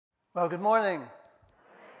Well, good morning.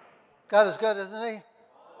 God is good, isn't He?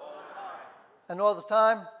 All the time. And all the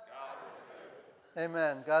time? God is good.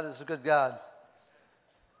 Amen. God is a good God.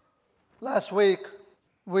 Last week,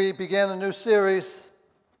 we began a new series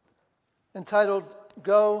entitled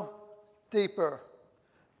Go Deeper.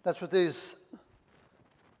 That's what these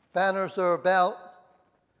banners are about.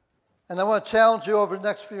 And I want to challenge you over the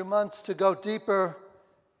next few months to go deeper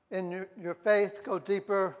in your faith, go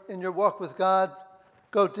deeper in your walk with God,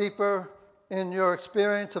 go deeper in your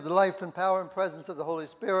experience of the life and power and presence of the Holy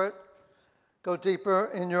Spirit. Go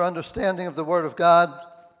deeper in your understanding of the Word of God.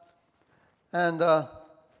 And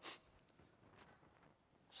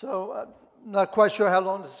so I'm not quite sure how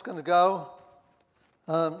long this is going to go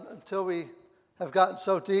until we have gotten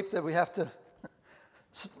so deep that we have to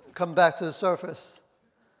come back to the surface.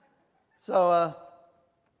 So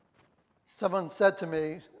someone said to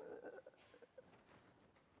me,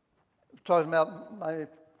 talking about my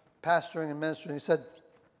pastoring and ministry, he said,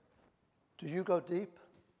 "Do you go deep?"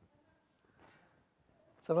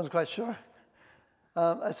 Someone's quite sure.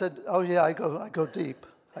 I said, "Oh yeah, I go deep.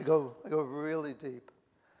 I go really deep."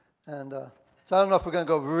 And so I don't know if we're going to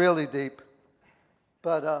go really deep,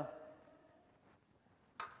 but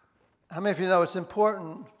how many of you know it's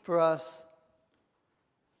important for us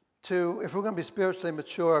to, if we're going to be spiritually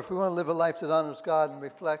mature, if we want to live a life that honors God and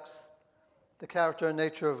reflects the character and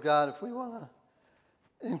nature of God, if we want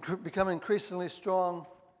to become increasingly strong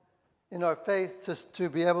in our faith to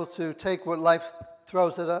be able to take what life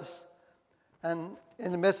throws at us and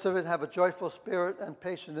in the midst of it have a joyful spirit and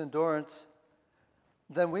patient endurance,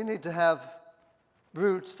 then we need to have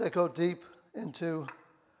roots that go deep into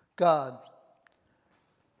God.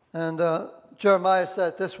 And Jeremiah said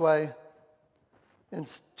it this way in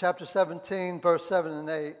chapter 17, verse 7 and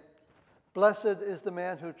 8, "Blessed is the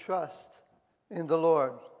man who trusts in the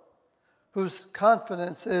Lord, whose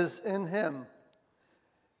confidence is in Him.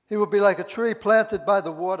 He will be like a tree planted by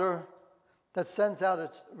the water that sends out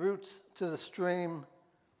its roots to the stream.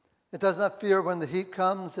 It does not fear when the heat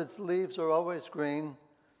comes. Its leaves are always green.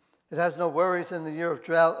 It has no worries in the year of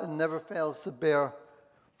drought and never fails to bear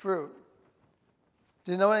fruit."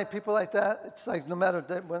 Do you know any people like that? It's like no matter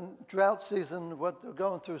that when drought season, what they're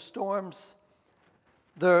going through, storms,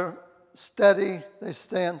 they're steady, they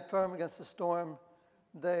stand firm against the storm,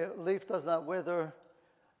 their leaf does not wither,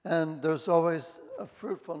 and there's always a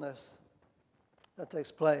fruitfulness that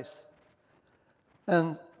takes place.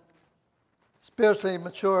 And spiritually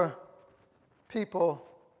mature people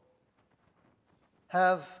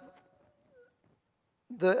have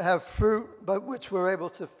fruit by which we're able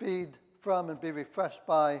to feed from and be refreshed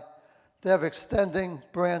by. They have extending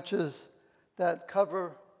branches that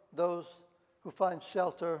cover those who find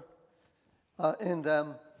shelter in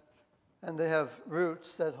them, and they have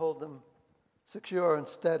roots that hold them secure and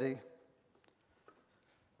steady.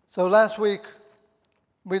 So last week,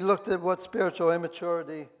 we looked at what spiritual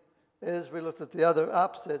immaturity is. We looked at the other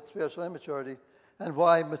opposite, spiritual immaturity, and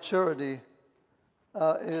why maturity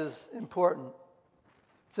is important.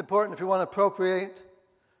 It's important if you want to appropriate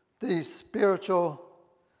the spiritual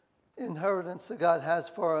inheritance that God has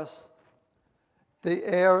for us. The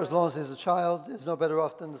heir, as long as he's a child, is no better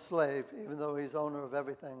off than the slave, even though he's owner of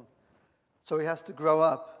everything. So he has to grow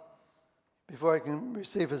up before he can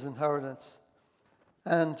receive his inheritance.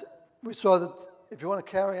 And we saw that if you want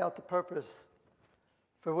to carry out the purpose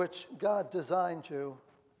for which God designed you,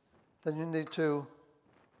 then you need to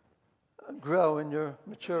grow in your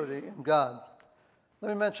maturity in God. Let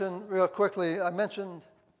me mention real quickly, I mentioned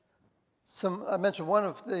one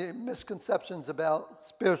of the misconceptions about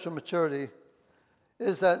spiritual maturity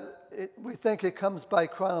is that we think it comes by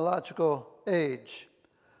chronological age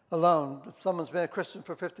alone. If someone's been a Christian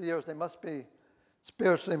for 50 years, they must be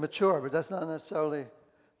spiritually mature, but that's not necessarily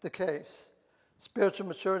the case. Spiritual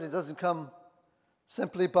maturity doesn't come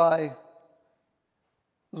simply by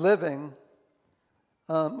living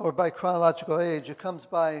or by chronological age. It comes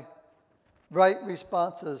by right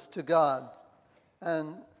responses to God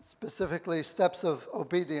and specifically steps of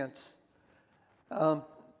obedience.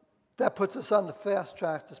 That puts us on the fast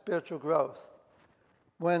track to spiritual growth.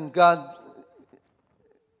 When God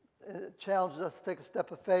challenges us to take a step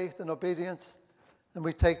of faith and obedience, and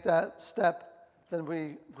we take that step, then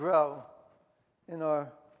we grow in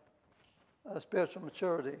our spiritual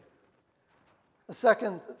maturity. The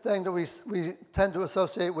second thing that we tend to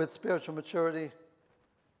associate with spiritual maturity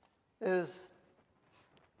is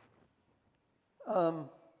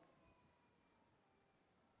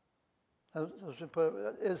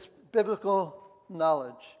biblical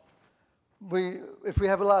knowledge. If we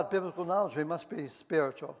have a lot of biblical knowledge, we must be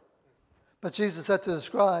spiritual. But Jesus said to the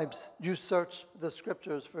scribes, you search the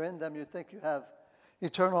scriptures, for in them you think you have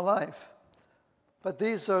eternal life. But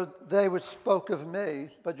these are they which spoke of me,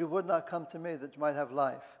 but you would not come to me that you might have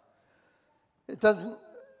life.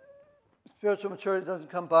 Spiritual maturity doesn't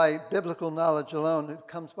come by biblical knowledge alone. It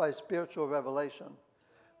comes by spiritual revelation.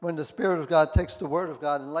 When the Spirit of God takes the Word of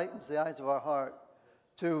God and enlightens the eyes of our heart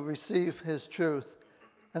to receive His truth.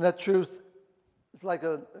 And that truth is like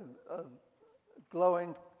a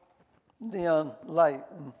glowing neon light.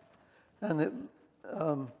 And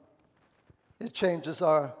it changes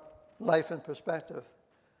our life and perspective.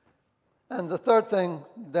 And the third thing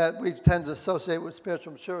that we tend to associate with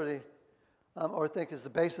spiritual maturity, or think is the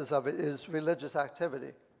basis of it, is religious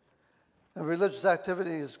activity. And religious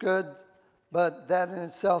activity is good, but that in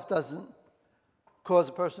itself doesn't cause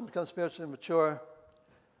a person to become spiritually mature.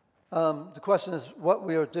 The question is what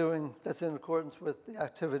we are doing that's in accordance with the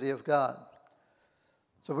activity of God.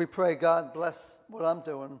 So we pray, God, bless what I'm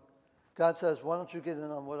doing. God says, why don't you get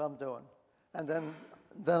in on what I'm doing? And then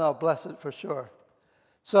I'll bless it for sure.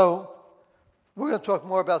 So we're going to talk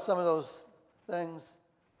more about some of those things.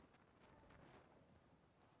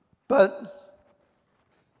 But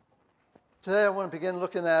today I want to begin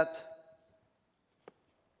looking at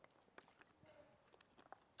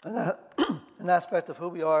an aspect of who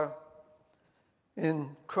we are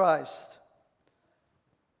in Christ.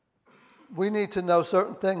 We need to know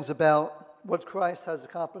certain things about what Christ has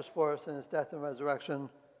accomplished for us in His death and resurrection,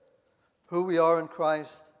 who we are in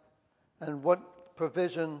Christ, and what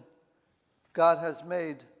provision God has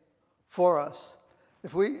made for us.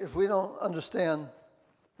 If we don't understand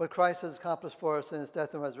what Christ has accomplished for us in His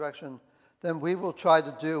death and resurrection, then we will try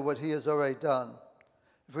to do what He has already done.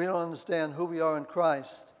 If we don't understand who we are in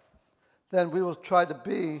Christ, then we will try to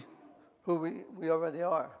be who we already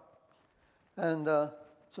are. And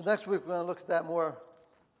so next week we're going to look at that more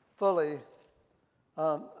fully,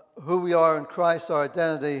 who we are in Christ, our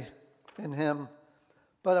identity in Him.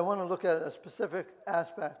 But I want to look at a specific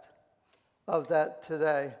aspect of that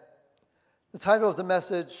today. The title of the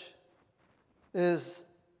message is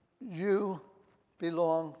You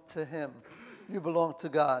Belong to Him. You belong to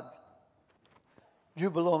God. You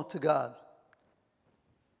belong to God.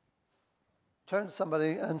 Turn to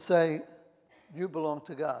somebody and say, you belong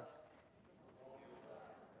to God.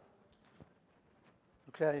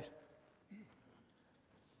 Okay?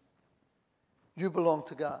 You belong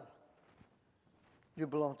to God. You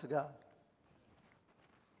belong to God.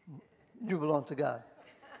 You belong to God.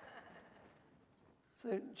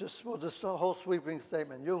 See, just a whole sweeping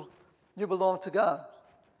statement. You belong to God.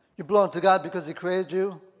 You belong to God because He created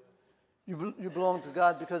you. You belong to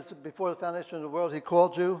God because before the foundation of the world He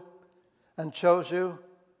called you and chose you.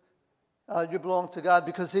 You belong to God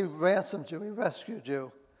because He ransomed you. He rescued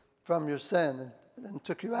you from your sin and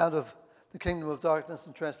took you out of the kingdom of darkness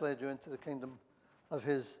and translated you into the kingdom of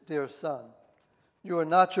His dear Son. You are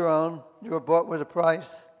not your own. You are bought with a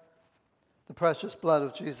price, the precious blood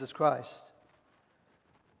of Jesus Christ.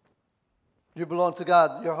 You belong to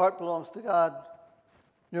God. Your heart belongs to God.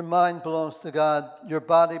 Your mind belongs to God. Your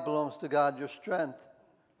body belongs to God. Your strength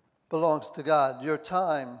belongs to God. Your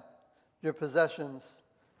time, your possessions,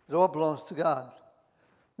 it all belongs to God.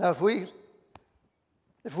 Now, if we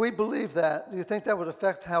believe that, do you think that would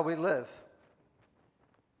affect how we live?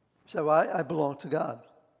 So I belong to God.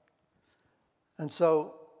 And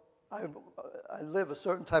so I live a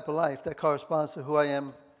certain type of life that corresponds to who I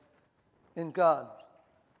am in God.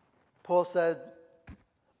 Paul said,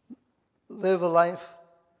 live a life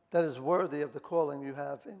that is worthy of the calling you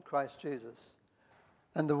have in Christ Jesus.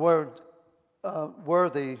 And the word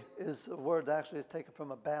worthy is a word that actually is taken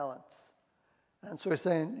from a balance. And so he's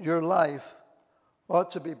saying your life ought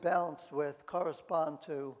to be balanced with, correspond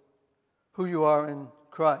to who you are in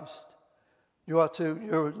Christ. You ought to,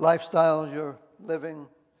 your lifestyle, your living,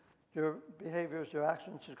 your behaviors, your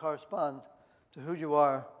actions should correspond to who you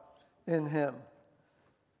are in Him.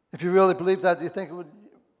 If you really believe that, do you think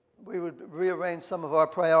we would rearrange some of our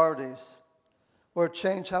priorities or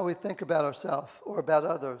change how we think about ourselves or about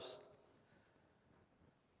others?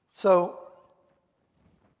 So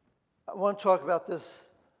I want to talk about this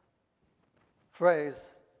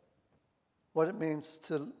phrase, what it means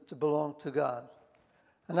to belong to God.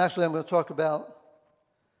 And actually I'm going to talk about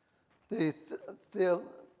the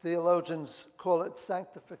theologians call it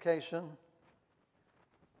sanctification.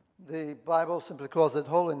 The Bible simply calls it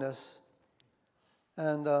holiness,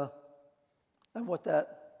 and what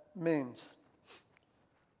that means.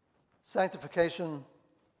 Sanctification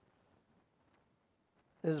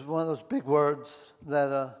is one of those big words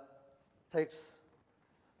that takes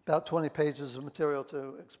about 20 pages of material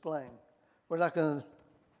to explain. We're not going to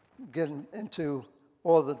get into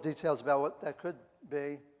all the details about what that could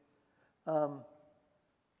be.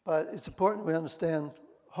 But it's important we understand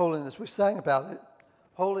holiness. We sang about it.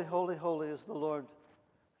 Holy, holy, holy is the Lord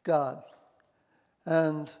God.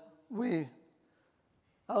 And I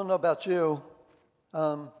don't know about you,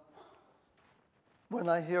 when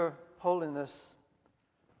I hear holiness,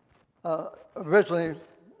 originally,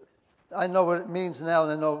 I know what it means now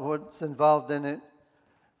and I know what's involved in it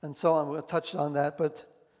and so on. We'll touch on that. But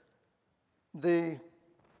the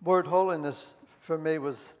word holiness for me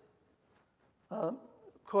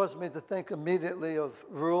caused me to think immediately of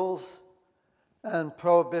rules and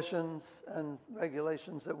prohibitions and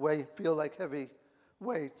regulations that feel like heavy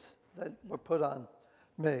weights that were put on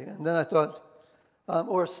me. And then I thought,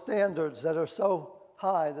 or standards that are so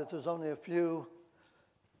high that there's only a few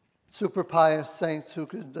super pious saints who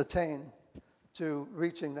could attain to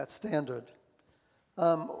reaching that standard.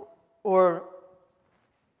 Or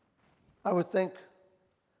I would think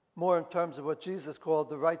more in terms of what Jesus called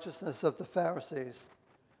the righteousness of the Pharisees,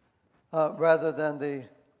 rather than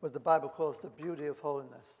what the Bible calls the beauty of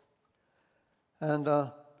holiness. And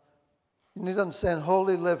you need to understand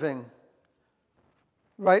holy living,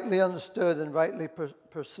 rightly understood and rightly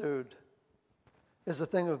pursued, is a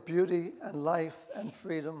thing of beauty and life and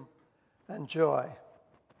freedom and joy.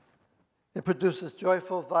 It produces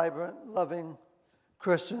joyful, vibrant, loving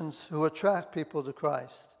Christians who attract people to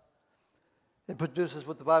Christ. It produces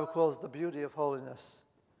what the Bible calls the beauty of holiness.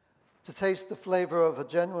 To taste the flavor of a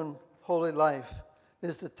genuine holy life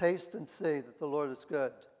is to taste and see that the Lord is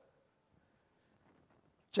good.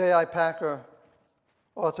 J.I. Packer,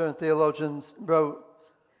 author and theologian, wrote,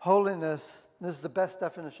 holiness, this is the best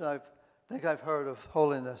definition I think I've heard of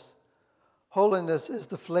holiness. Holiness is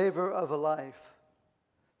the flavor of a life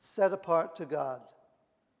set apart to God.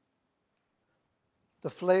 The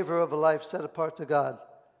flavor of a life set apart to God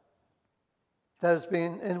that is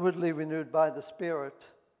being inwardly renewed by the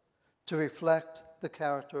Spirit to reflect the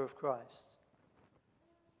character of Christ.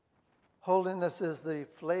 Holiness is the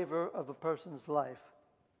flavor of a person's life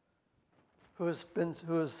who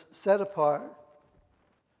is set apart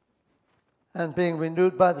and being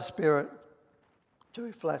renewed by the Spirit to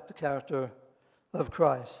reflect the character of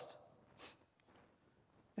Christ.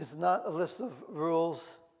 It's not a list of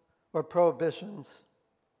rules or prohibitions.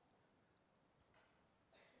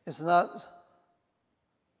 It's not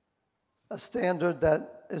a standard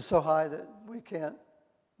that is so high that we can't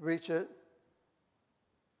reach it.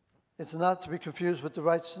 It's not to be confused with the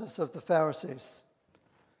righteousness of the Pharisees.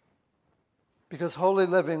 Because holy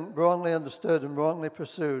living, wrongly understood and wrongly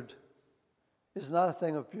pursued, is not a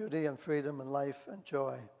thing of beauty and freedom and life and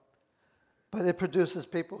joy. But it produces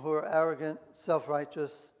people who are arrogant,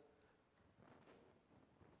 self-righteous,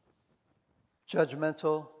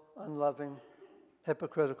 judgmental, unloving,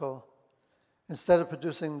 hypocritical. Instead of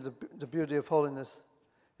producing the beauty of holiness,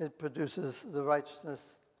 it produces the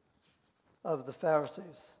righteousness of the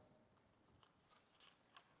Pharisees.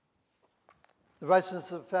 The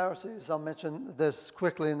righteousness of the Pharisees, I'll mention this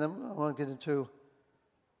quickly, and then I want to get into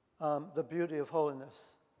the beauty of holiness.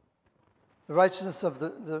 The righteousness of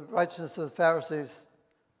the Pharisees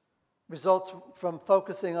results from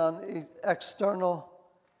focusing on external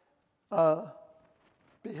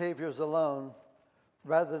behaviors alone,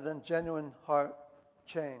 rather than genuine heart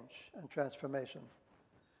change and transformation.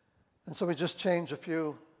 And so we just change a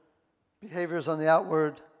few behaviors on the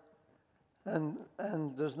outward, and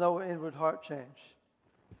there's no inward heart change.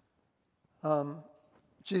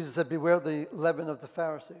 Jesus said, beware the leaven of the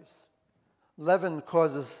Pharisees. Leaven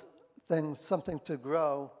causes something to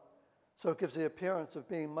grow, so it gives the appearance of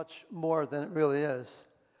being much more than it really is.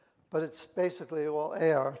 But it's basically all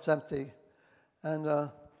air, it's empty. And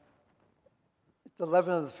the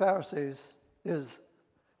leaven of the Pharisees is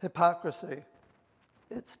hypocrisy.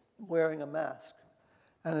 It's wearing a mask.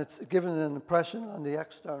 And it's giving an impression on the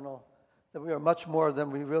external that we are much more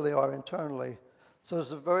than we really are internally. So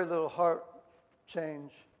there's a very little heart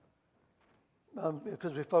change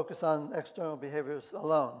because we focus on external behaviors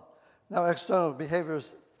alone. Now, external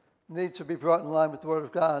behaviors need to be brought in line with the Word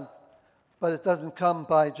of God, but it doesn't come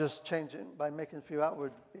by just changing, by making a few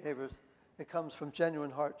outward behaviors. It comes from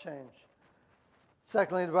genuine heart change.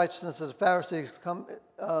 Secondly, the righteousness of the Pharisees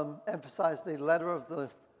emphasize the letter of the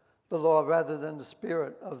law rather than the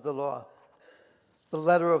spirit of the law. The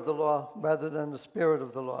letter of the law rather than the spirit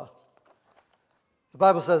of the law. The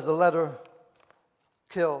Bible says the letter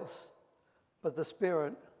kills, but the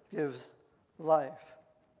spirit gives life.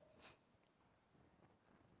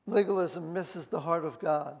 Legalism misses the heart of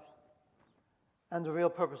God and the real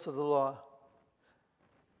purpose of the law.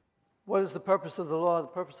 What is the purpose of the law? The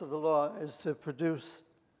purpose of the law is to produce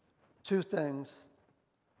two things.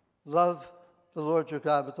 Love the Lord your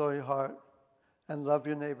God with all your heart, and love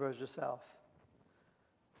your neighbor as yourself.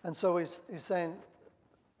 And so he's saying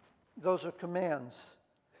those are commands.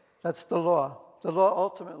 That's the law. The law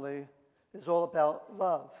ultimately is all about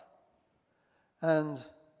love. And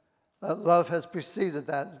love has preceded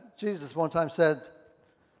that. Jesus one time said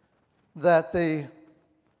that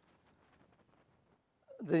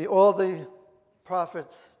all the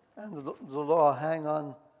prophets and the law hang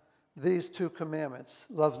on these two commandments.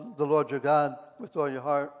 Love the Lord your God with all your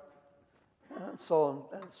heart and soul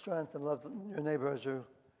and strength, and love your neighbor as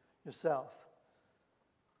yourself.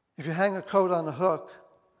 If you hang a coat on a hook,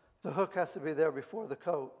 the hook has to be there before the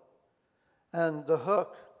coat. And the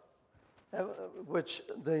hook, which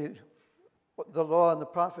the law and the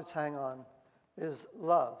prophets hang on, is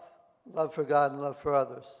love. Love for God and love for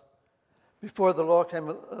others. Before the law came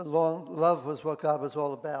along, love was what God was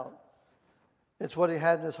all about. It's what he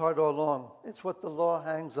had in his heart all along. It's what the law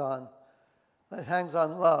hangs on. It hangs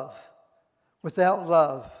on love. Without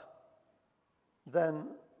love, then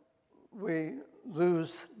we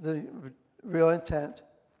lose the real intent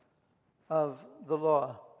of the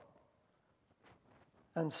law.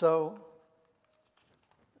 And so,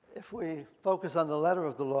 if we focus on the letter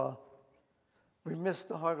of the law, we miss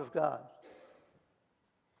the heart of God.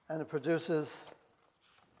 And it produces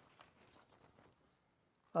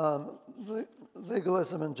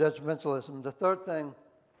legalism and judgmentalism. The third thing,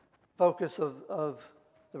 focus of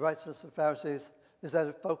the righteousness of Pharisees, is that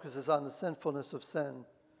it focuses on the sinfulness of sin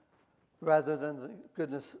rather than the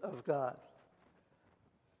goodness of God.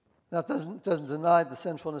 Now, it doesn't deny the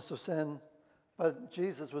sinfulness of sin, but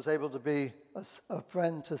Jesus was able to be a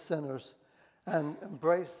friend to sinners and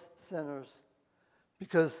embrace sinners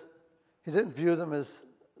because he didn't view them as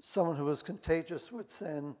someone who was contagious with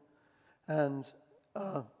sin, and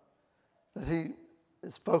that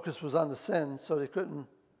his focus was on the sin, so he couldn't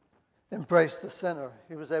embrace the sinner.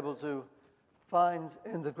 He was able to find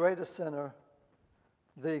in the greatest sinner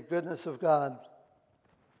the goodness of God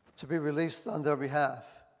to be released on their behalf.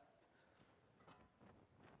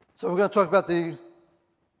 So we're going to talk about the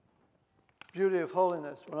beauty of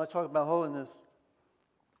holiness. When I talk about holiness,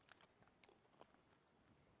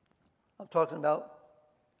 I'm talking about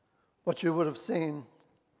what you would have seen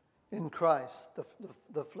in Christ,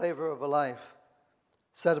 the flavor of a life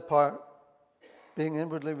set apart, being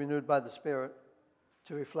inwardly renewed by the Spirit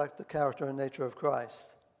to reflect the character and nature of Christ.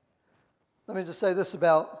 Let me just say this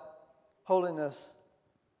about holiness.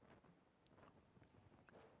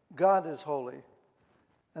 God is holy,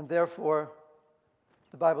 and therefore,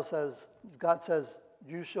 the Bible says, God says,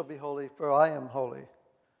 you shall be holy, for I am holy.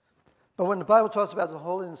 But when the Bible talks about the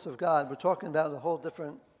holiness of God, we're talking about a whole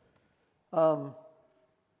different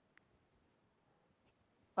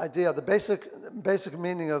idea. The basic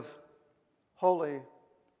meaning of holy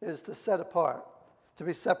is to set apart, to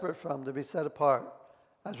be separate from, to be set apart,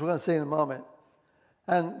 as we're going to see in a moment.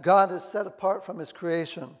 And God is set apart from his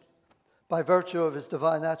creation by virtue of his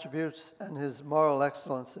divine attributes and his moral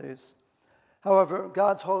excellencies. However,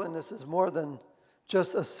 God's holiness is more than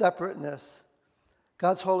just a separateness.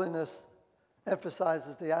 God's holiness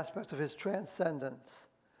emphasizes the aspect of his transcendence.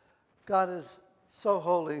 God is so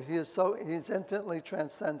holy, he's infinitely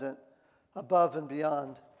transcendent, above and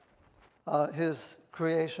beyond his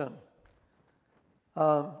creation.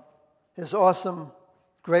 His awesome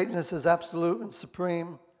greatness is absolute and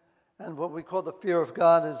supreme, and what we call the fear of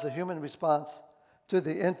God is a human response to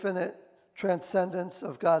the infinite transcendence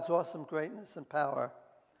of God's awesome greatness and power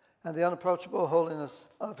and the unapproachable holiness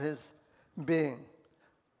of his being.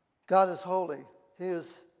 God is holy. He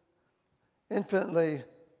is infinitely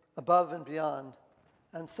above and beyond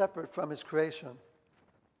and separate from his creation.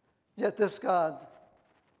 Yet this God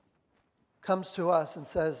comes to us and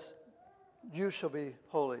says, you shall be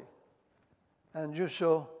holy, and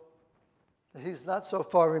he's not so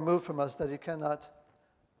far removed from us that he cannot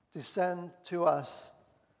descend to us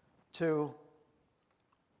to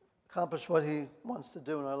accomplish what he wants to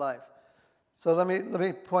do in our life. So let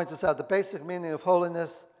me point this out. The basic meaning of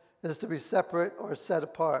holiness is to be separate or set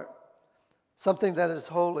apart. Something that is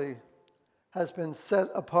holy has been set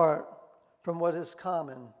apart from what is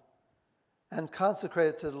common and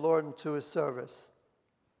consecrated to the Lord and to his service.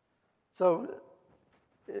 So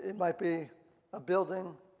it might be a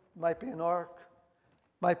building, it might be an ark,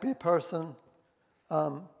 it might be a person,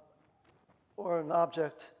 or an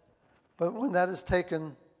object. But when that is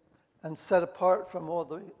taken and set apart from all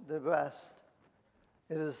the rest,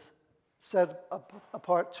 it is set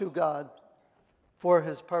apart to God for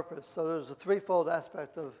his purpose. So there's a threefold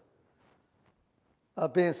aspect of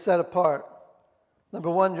being set apart. Number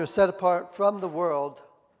one, you're set apart from the world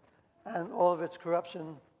and all of its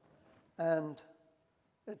corruption and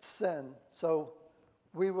its sin. So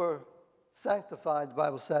we were sanctified, the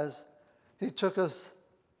Bible says. He took us,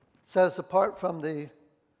 set us apart from the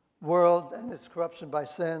world and its corruption by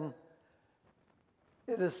sin.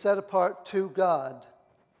 It is set apart to God,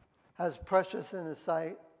 as precious in His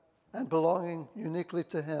sight, and belonging uniquely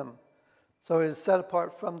to Him. So it is set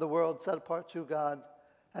apart from the world, set apart to God,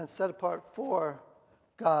 and set apart for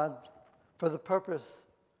God, for the purpose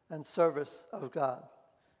and service of God.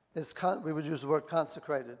 We would use the word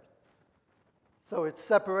consecrated. So it's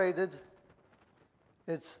separated,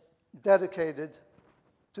 it's dedicated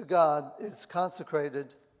to God, it's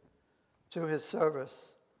consecrated to His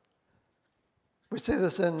service. We see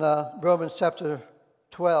this in Romans chapter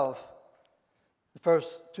 12, the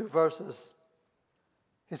first 2 verses.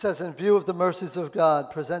 He says, in view of the mercies of God,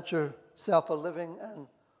 present yourself a living and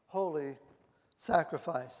holy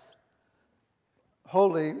sacrifice.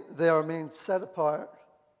 Holy there means set apart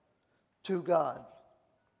to God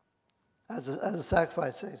as a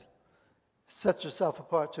sacrifice. Set yourself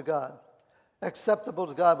apart to God. Acceptable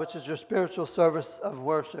to God, which is your spiritual service of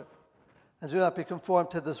worship. And do not be conformed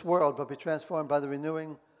to this world, but be transformed by the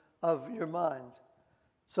renewing of your mind.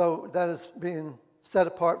 So that is being set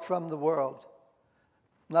apart from the world.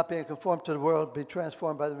 Not being conformed to the world, be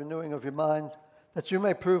transformed by the renewing of your mind, that you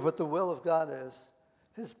may prove what the will of God is,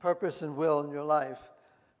 His purpose and will in your life,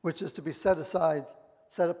 which is to be set aside,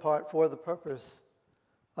 set apart for the purpose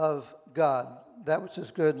of God, that which is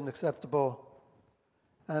good and acceptable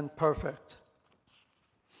and perfect.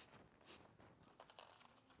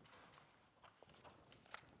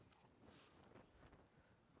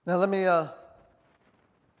 Now let me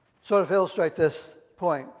sort of illustrate this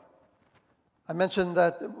point. I mentioned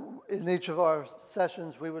that in each of our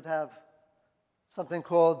sessions we would have something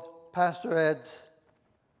called Pastor Ed's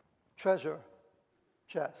treasure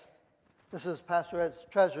chest. This is Pastor Ed's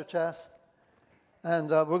treasure chest, and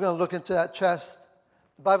we're going to look into that chest.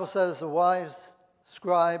 The Bible says a wise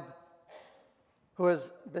scribe who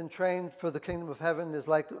has been trained for the kingdom of heaven is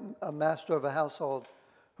like a master of a household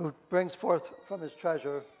who brings forth from his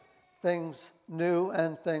treasure things new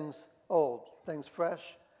and things old, things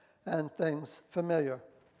fresh and things familiar.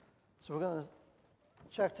 So we're going to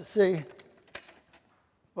check to see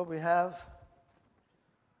what we have.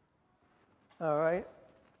 All right.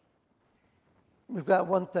 We've got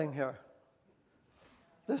one thing here.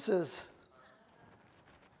 This is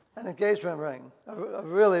an engagement ring, a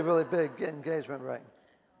really, really big engagement ring.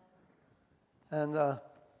 And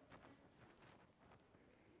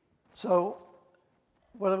so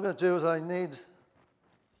what I'm going to do is I need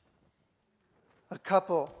a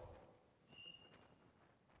couple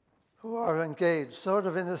who are engaged, sort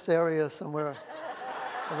of in this area somewhere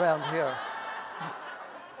around here.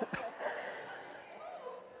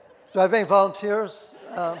 Do I have any volunteers?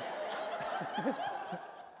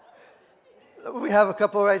 We have a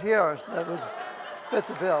couple right here that would fit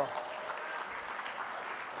the bill.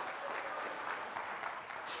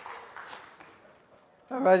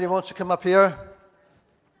 All righty, won't you come up here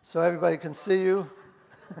so everybody can see you?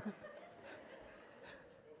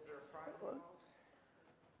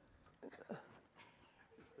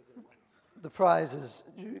 The prize is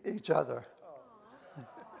each other.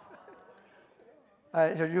 All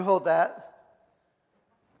right, here, you hold that.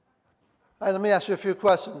 All right, let me ask you a few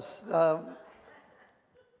questions.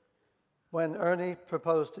 When Ernie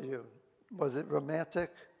proposed to you, was it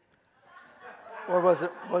romantic? Or was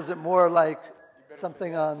it more like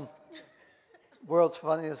something on World's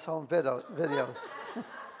Funniest Home Videos? It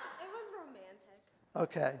was romantic.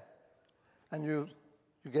 Okay. And you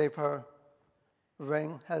gave her a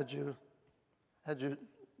ring? How did you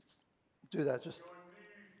do that? Just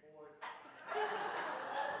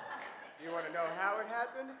You want to know how it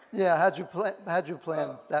happened? yeah. How'd you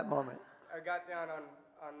plan that moment? I got down on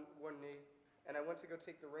one knee, and I went to go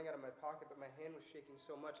take the ring out of my pocket, but my hand was shaking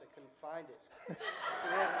so much I couldn't find it.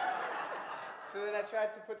 So then I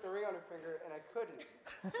tried to put the ring on her finger, and I couldn't.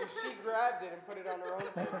 So she grabbed it and put it on her own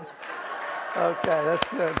finger. Okay, that's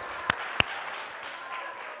good.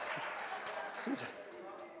 She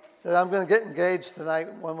said, I'm going to get engaged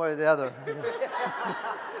tonight one way or the other.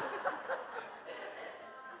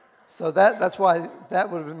 So that's why that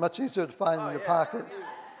would have been much easier to find in your pocket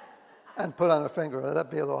and put on her finger. That'd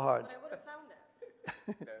be a little hard. But I would have found it.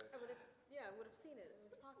 I would have seen it in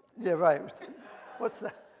his pocket. Yeah, right. What's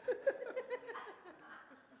that?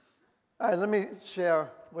 All right, let me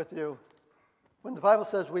share with you. When the Bible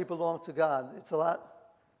says we belong to God,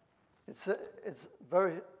 it's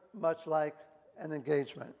very much like an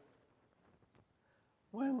engagement.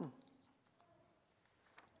 When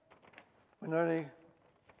Ernie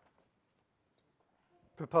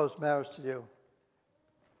proposed marriage to you.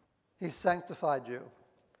 He sanctified you.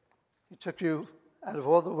 He took you out of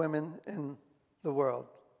all the women in the world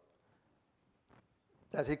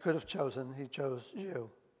that he could have chosen. He chose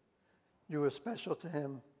you. You were special to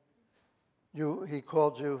him. He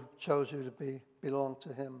called you, chose you to belong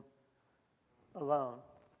to him alone.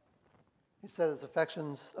 He set his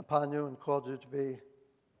affections upon you and called you to be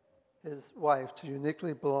his wife, to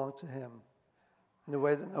uniquely belong to him in a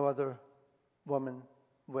way that no other woman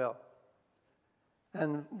will.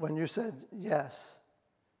 And when you said yes,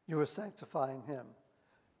 you were sanctifying him.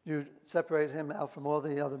 You separated him out from all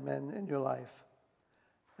the other men in your life.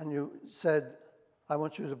 And you said, I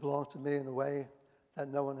want you to belong to me in a way that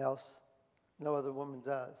no one else, no other woman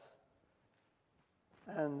does.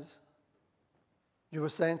 And you were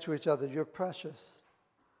saying to each other, you're precious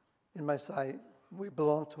in my sight. We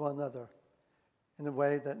belong to one another in a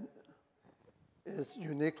way that is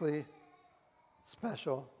uniquely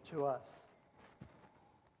special to us.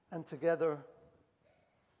 And together,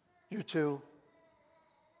 you two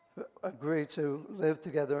agree to live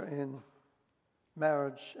together in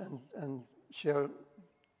marriage and share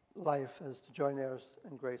life as the joint heirs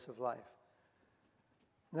and grace of life.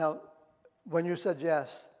 Now, when you said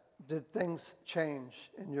yes, did things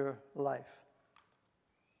change in your life?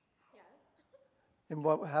 Yes. And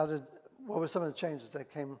what were some of the changes that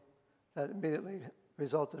immediately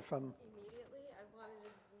resulted from? Immediately, I wanted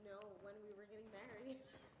to know when we were getting married.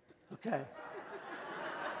 Okay.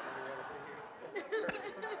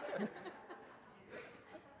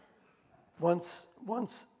 Once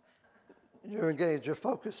you're engaged, your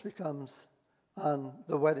focus becomes on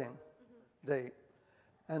the wedding date.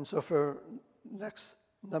 And so for next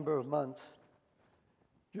number of months,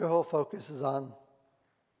 your whole focus is on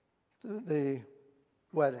the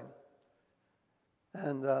wedding.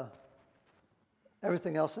 And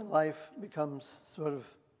everything else in life becomes sort of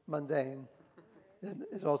mundane.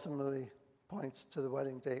 It ultimately points to the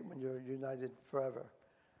wedding date when you're united forever.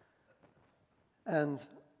 And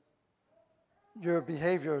your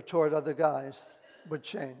behavior toward other guys would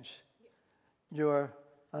change. Your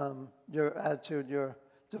attitude, your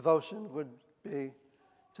devotion would be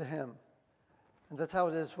to him. And that's how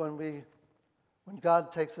it is when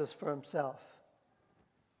God takes us for himself.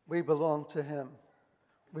 We belong to him.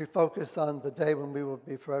 We focus on the day when we will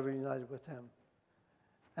be forever united with him.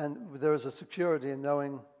 And there is a security in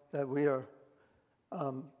knowing that we are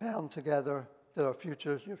bound together, that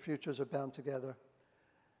your futures are bound together.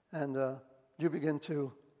 And you begin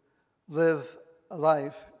to live a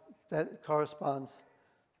life that corresponds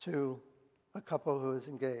to a couple who is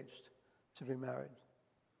engaged to be married.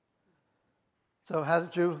 So how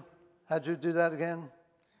did you do that again?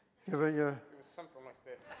 Give her your... It was something like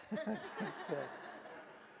this. Okay.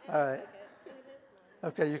 All right.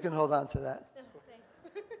 Okay, you can hold on to that. Oh, thanks.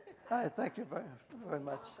 All right, thank you very, very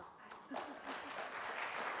much.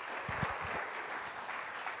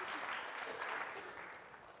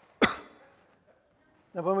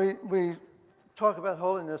 Now, when we talk about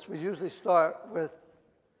holiness, we usually start with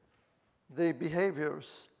the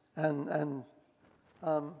behaviors, and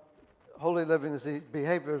holy living is the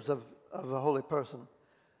behaviors of a holy person.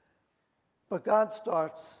 But God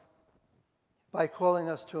starts by calling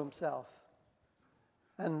us to himself,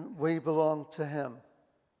 and we belong to him.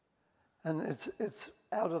 And it's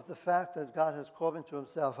out of the fact that God has called me to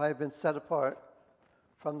himself. I have been set apart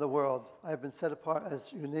from the world. I have been set apart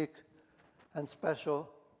as unique and special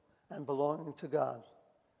and belonging to God.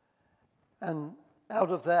 And out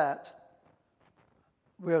of that,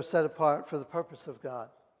 we are set apart for the purpose of God.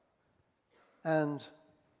 And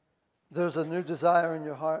there's a new desire in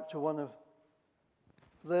your heart to want to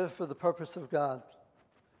live for the purpose of God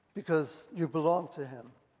because you belong to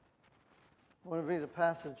him. I want to read a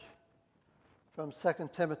passage from 2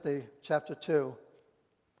 Timothy chapter 2,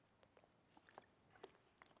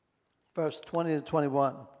 verse 20 to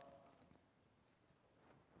 21.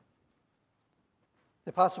 The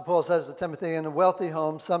Apostle Paul says to Timothy, in a wealthy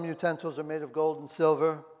home, some utensils are made of gold and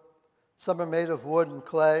silver, some are made of wood and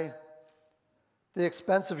clay. The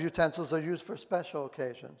expensive utensils are used for special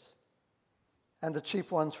occasions, and the cheap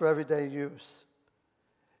ones for everyday use.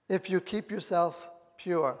 If you keep yourself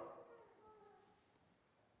pure,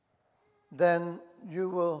 then you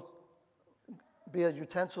will be a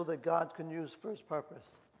utensil that God can use for his purpose.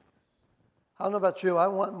 I don't know about you, I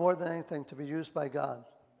want more than anything to be used by God,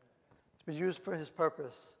 to be used for his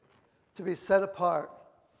purpose, to be set apart,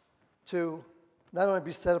 to not only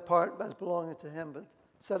be set apart as belonging to him, but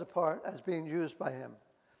set apart as being used by him.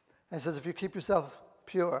 And he says, if you keep yourself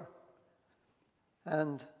pure,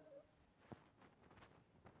 and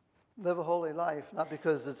live a holy life, not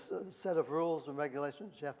because it's a set of rules and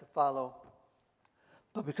regulations you have to follow,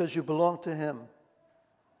 but because you belong to him,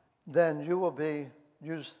 then you will be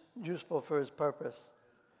useful for his purpose.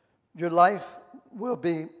 Your life will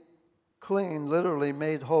be clean, literally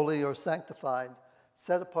made holy or sanctified,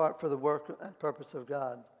 set apart for the work and purpose of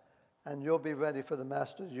God, and you'll be ready for the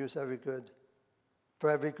Master to use for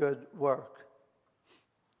every good work.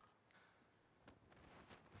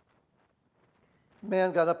 A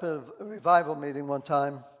man got up at a revival meeting one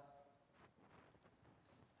time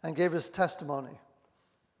and gave his testimony.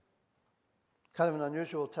 Kind of an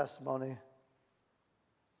unusual testimony. He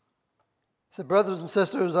said, brothers and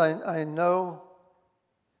sisters, I know,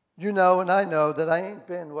 you know, and I know that I ain't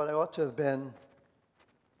been what I ought to have been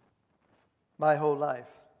my whole life.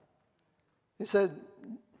 He said,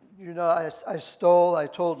 you know, I stole, I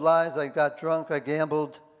told lies, I got drunk, I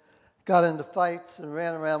gambled, got into fights and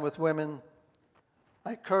ran around with women.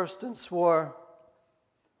 I cursed and swore.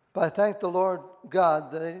 But I thank the Lord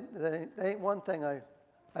God that there ain't one thing I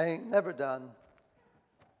ain't never done.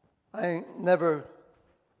 I ain't never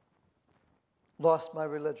lost my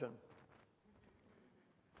religion.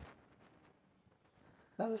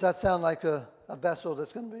 Now, does that sound like a vessel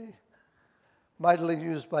that's going to be mightily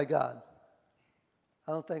used by God?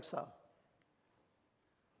 I don't think so.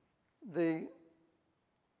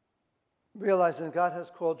 Realizing God has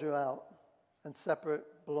called you out and separate,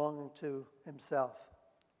 belonging to himself.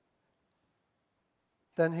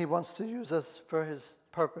 Then he wants to use us for his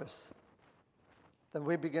purpose. Then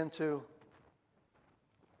we begin to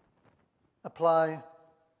apply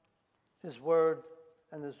his word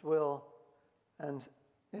and his will, and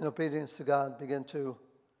in obedience to God begin to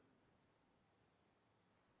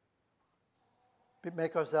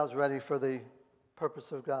make ourselves ready for the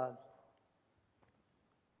purpose of God.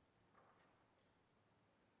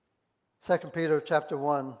 2 Peter chapter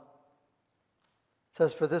 1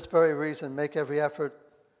 says, for this very reason, make every effort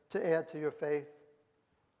to add to your faith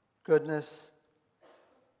goodness,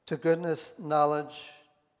 to goodness, knowledge,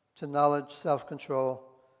 to knowledge, self-control,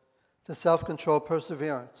 to self-control,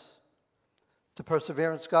 perseverance, to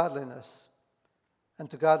perseverance, godliness, and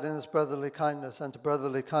to godliness, brotherly kindness, and to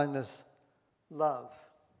brotherly kindness, love.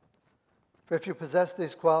 For if you possess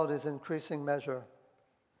these qualities in increasing measure,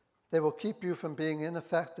 they will keep you from being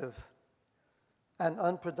ineffective and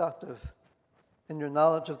unproductive in your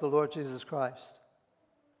knowledge of the Lord Jesus Christ.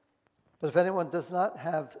 But if anyone does not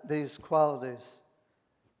have these qualities,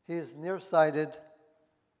 he is nearsighted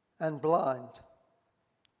and blind,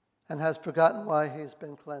 and has forgotten why he has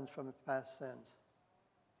been cleansed from his past sins.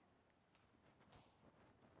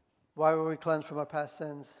 Why were we cleansed from our past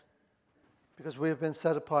sins? Because we have been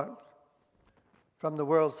set apart from the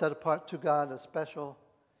world, set apart to God as special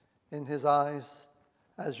in his eyes,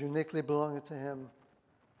 as uniquely belonging to him,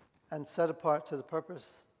 and set apart to the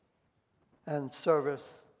purpose and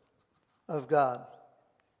service of God.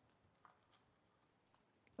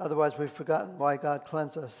 Otherwise, we've forgotten why God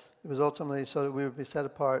cleansed us. It was ultimately so that we would be set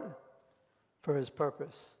apart for his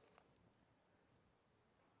purpose.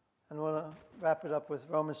 And I want to wrap it up with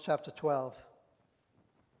Romans chapter 12.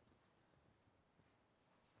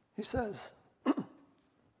 He says,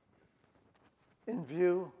 in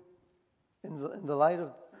the light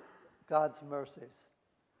of God's mercies,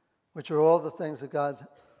 which are all the things that God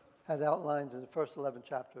had outlined in the first 11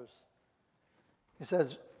 chapters, he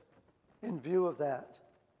says, in view of that,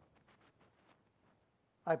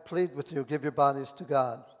 I plead with you, give your bodies to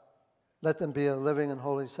God. Let them be a living and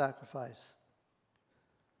holy sacrifice.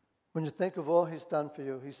 When you think of all he's done for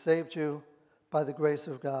you, he saved you by the grace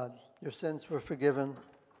of God. Your sins were forgiven.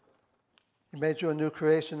 He made you a new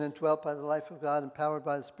creation, indwelt by the life of God, empowered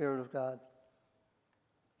by the Spirit of God.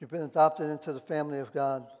 You've been adopted into the family of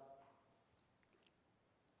God.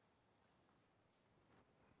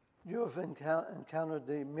 You have encountered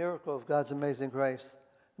the miracle of God's amazing grace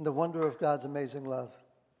and the wonder of God's amazing love,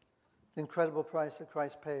 the incredible price that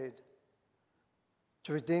Christ paid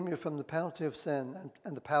to redeem you from the penalty of sin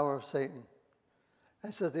and the power of Satan.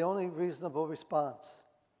 And he says the only reasonable response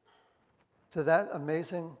to that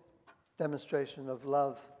amazing demonstration of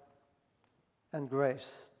love and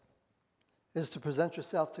grace is to present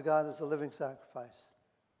yourself to God as a living sacrifice,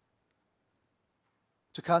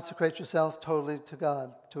 to consecrate yourself totally to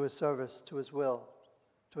God, to his service, to his will,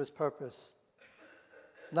 to his purpose,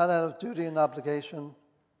 not out of duty and obligation,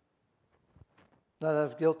 not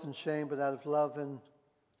out of guilt and shame, but out of love and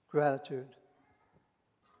gratitude.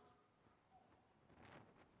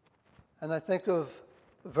 And I think of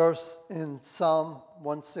a verse in Psalm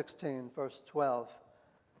 116, verse 12.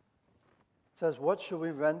 It says, what shall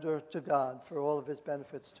we render to God for all of his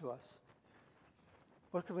benefits to us?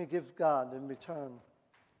 What can we give God in return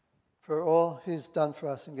for all he's done for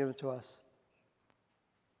us and given to us?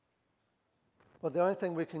 Well, the only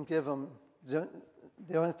thing we can give him, the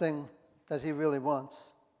only thing that he really wants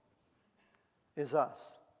is us.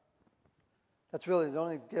 That's really the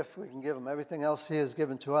only gift we can give him. Everything else he has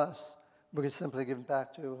given to us, we can simply give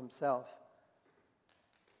back to himself.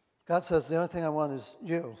 God says, the only thing I want is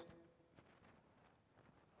you.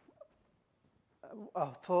 A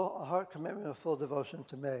heart commitment, a full devotion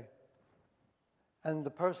to me. And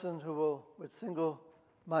the person who will, with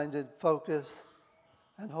single-minded focus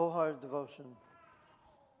and wholehearted devotion,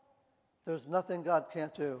 there's nothing God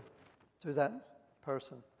can't do through that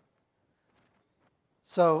person.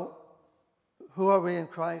 So, who are we in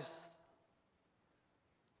Christ?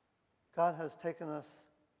 God has taken us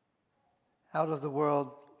out of the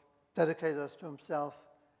world, dedicated us to himself,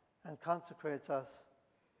 and consecrates us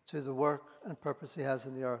to the work and purpose he has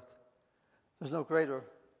in the earth. There's no greater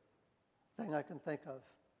thing I can think of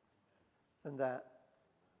than that.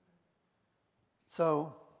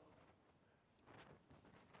 So,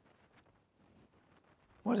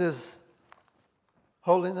 what is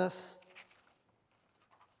holiness?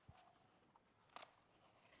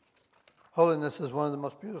 Holiness is one of the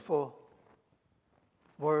most beautiful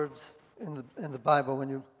words in the Bible when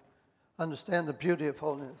you understand the beauty of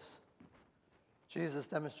holiness. Jesus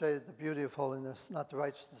demonstrated the beauty of holiness, not the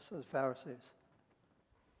righteousness of the Pharisees.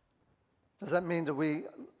 Does that mean that we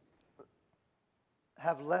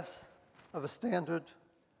have less of a standard?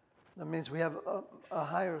 That means we have a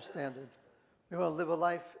higher standard. We want to live a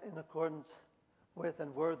life in accordance with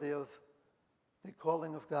and worthy of the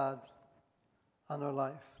calling of God on our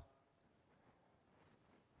life.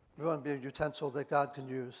 We want to be a utensil that God can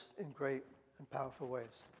use in great and powerful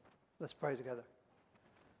ways. Let's pray together.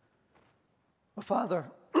 Well, Father,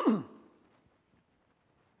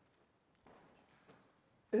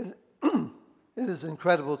 it is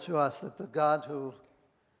incredible to us that the God who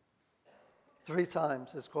 3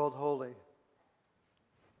 times is called holy,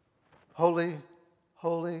 holy,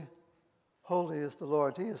 holy, holy is the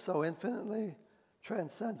Lord. He is so infinitely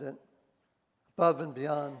transcendent, above and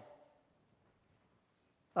beyond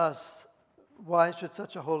us. Why should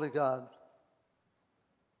such a holy God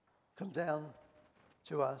come down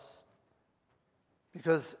to us?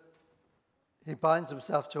 Because he binds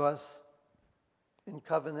himself to us in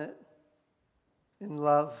covenant, in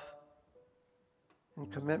love, in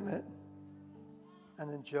commitment, and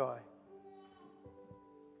in joy.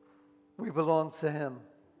 We belong to him.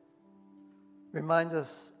 Remind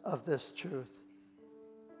us of this truth.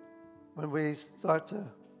 When we start to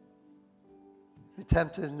be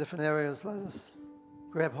tempted in different areas, let us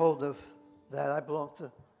grab hold of that. I belong to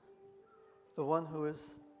the one who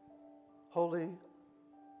is holy,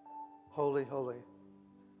 holy, holy.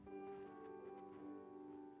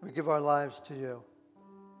 We give our lives to you.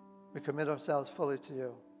 We commit ourselves fully to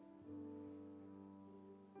you.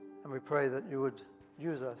 And we pray that you would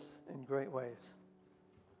use us in great ways.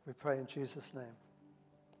 We pray in Jesus' name.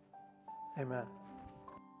 Amen.